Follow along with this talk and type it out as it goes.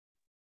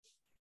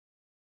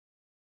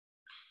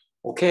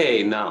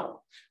Okay,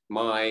 now,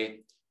 my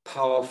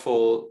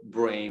powerful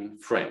brain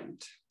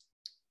friend.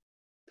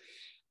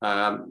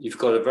 You've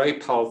got a very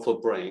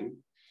powerful brain,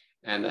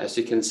 and as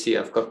you can see,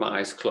 I've got my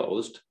eyes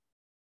closed.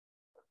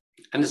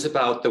 And it's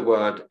about the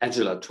word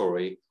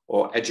adulatory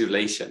or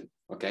adulation,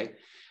 okay?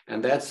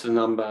 And that's the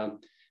number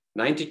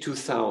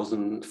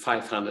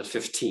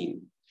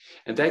 92,515.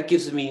 And that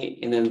gives me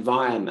an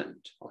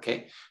environment,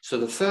 okay? So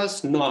the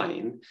first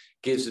 9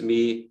 gives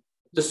me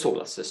the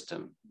solar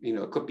system. You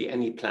know, it could be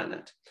any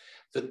planet.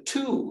 The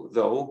 2,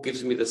 though,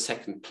 gives me the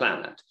second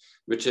planet,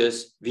 which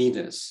is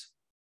Venus.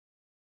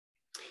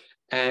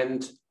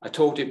 And I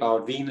told you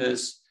about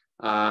Venus.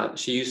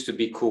 She used to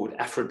be called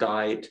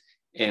Aphrodite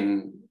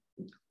in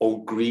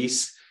old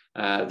Greece.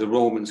 The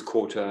Romans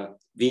called her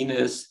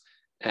Venus,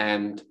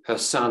 and her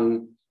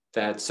son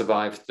that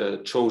survived the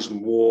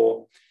Trojan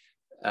War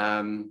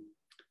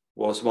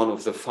was one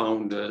of the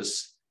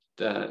founders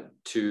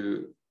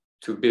to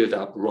build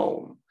up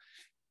Rome.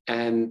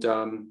 And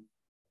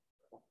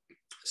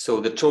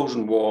so the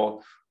Trojan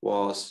War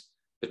was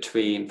for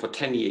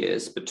 10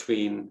 years,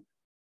 between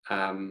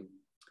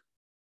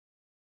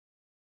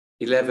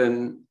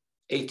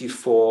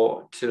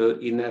 1184 till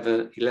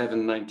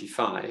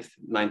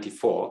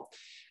 1194.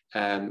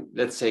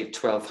 Let's say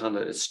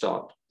 1200 it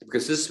stopped,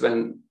 because this is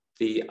when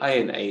the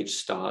Iron Age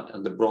started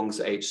and the Bronze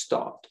Age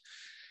stopped.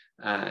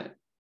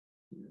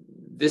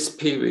 This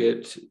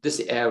period, this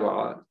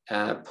era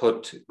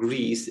put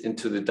Greece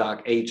into the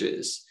Dark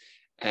Ages,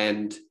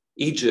 and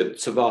Egypt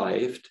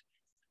survived,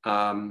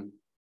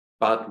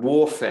 but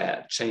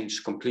warfare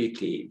changed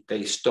completely.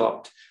 They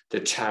stopped the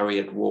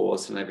chariot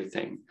wars and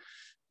everything.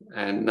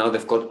 And now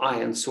they've got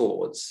iron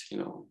swords, you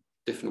know,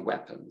 different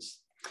weapons.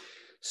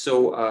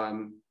 So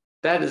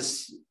that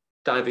is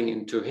diving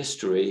into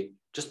history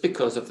just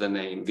because of the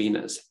name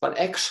Venus. But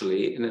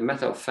actually, in a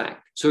matter of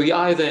fact, so you're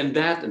either in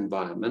that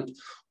environment,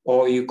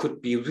 or you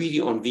could be really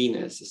on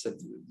Venus. It's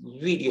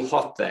really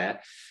hot there,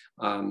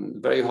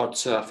 very hot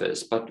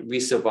surface, but we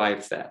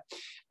survived that.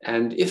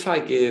 And if I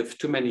give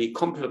too many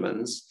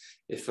compliments,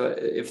 if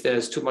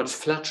there's too much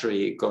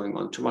flattery going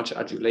on, too much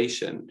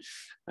adulation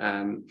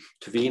to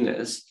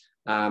Venus,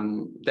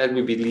 that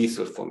will be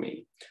lethal for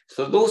me.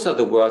 So those are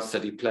the words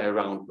that you play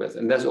around with.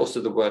 And there's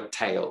also the word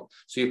tail.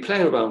 So you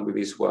play around with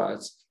these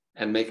words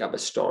and make up a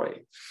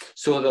story.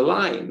 So the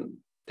line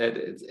that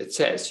it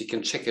says, you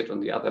can check it on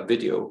the other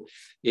video,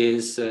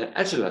 is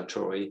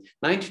adulatory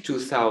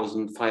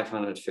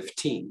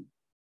 92,515.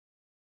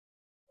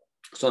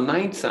 So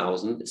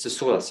 9,000 is the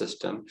solar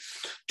system,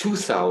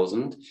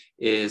 2,000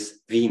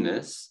 is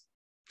Venus,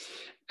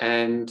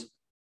 and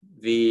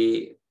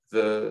the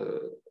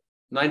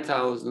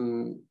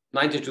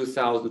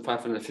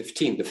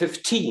 92,515, the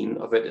 15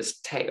 of it is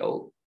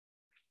tail.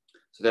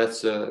 So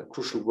that's a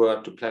crucial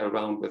word to play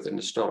around with in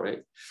the story.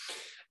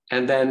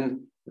 And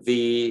then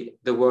the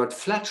word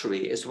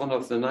flattery is one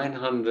of the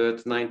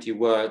 990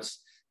 words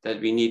that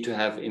we need to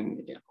have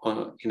in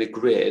a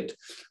grid.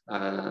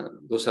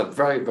 Those are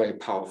very, very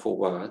powerful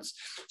words.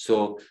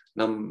 So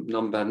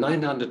number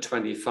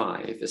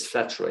 925 is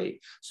flattery.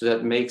 So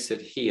that makes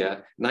it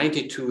here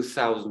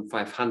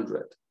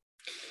 92,500.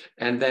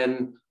 And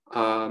then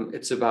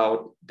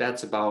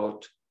that's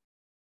about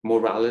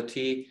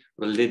morality,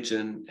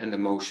 religion, and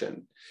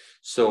emotion.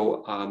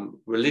 So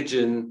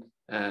religion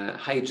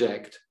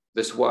hijacked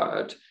this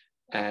word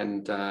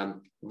and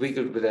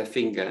wiggled with their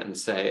finger and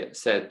said,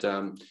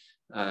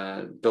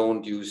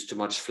 don't use too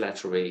much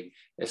flattery.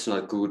 It's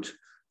not good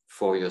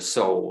for your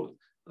soul.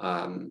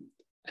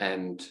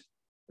 And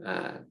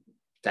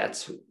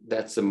that's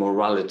the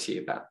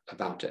morality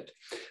about it.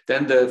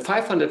 Then the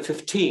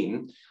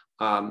 515,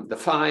 the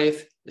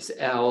 5 is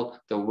L,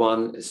 the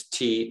 1 is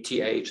T,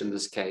 TH in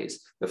this case,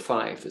 the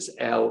 5 is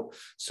L,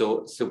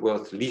 so it's the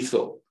word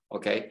lethal,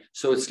 okay?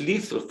 So it's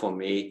lethal for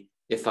me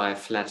if I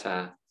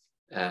flatter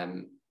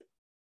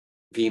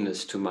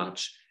Venus too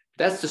much.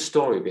 That's the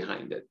story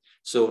behind it.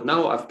 So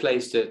now I've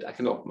placed it, I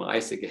can open my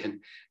eyes again.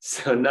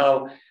 So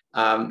now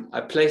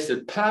I placed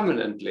it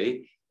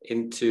permanently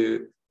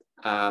into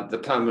the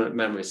permanent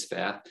memory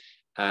sphere.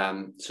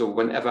 So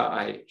whenever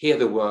I hear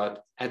the word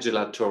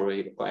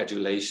adulatory or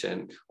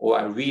adulation, or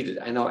I read it,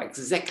 I know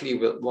exactly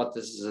what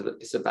this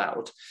is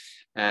about.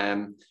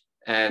 And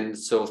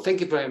so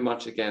thank you very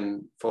much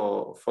again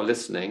for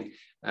listening.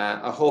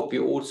 I hope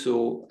you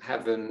also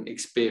have an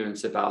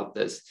experience about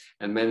this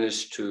and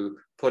managed to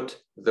put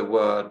the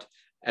word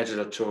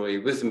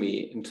adulatory with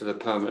me into the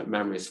permanent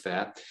memory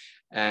sphere.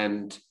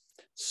 And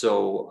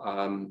so,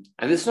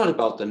 and it's not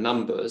about the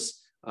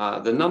numbers.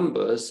 The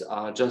numbers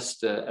are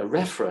just a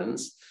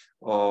reference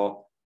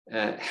or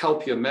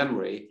help your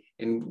memory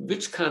in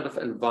which kind of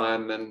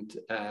environment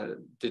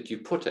did you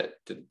put it,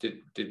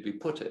 did we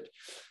put it.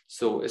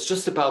 So it's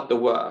just about the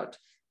word.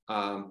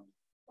 I'm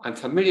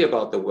familiar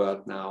about the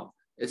word now.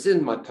 It's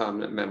in my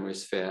permanent memory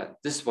sphere.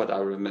 This is what I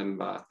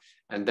remember.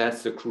 And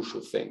that's the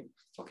crucial thing,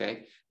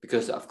 okay?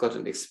 Because I've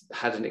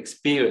had an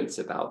experience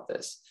about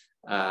this.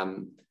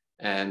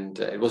 And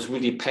it was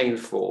really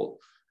painful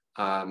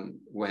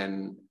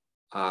when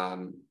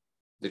the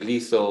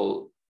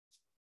lethal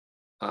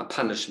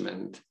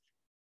punishment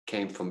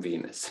came from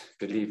Venus,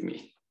 believe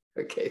me.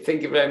 Okay,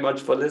 thank you very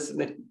much for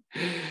listening.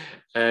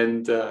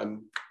 And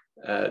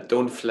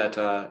don't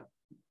flatter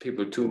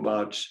people too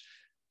much.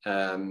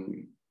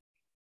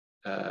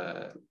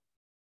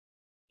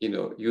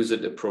 Use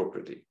it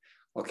appropriately.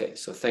 Okay,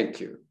 so thank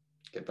you.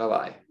 Okay,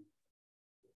 bye-bye.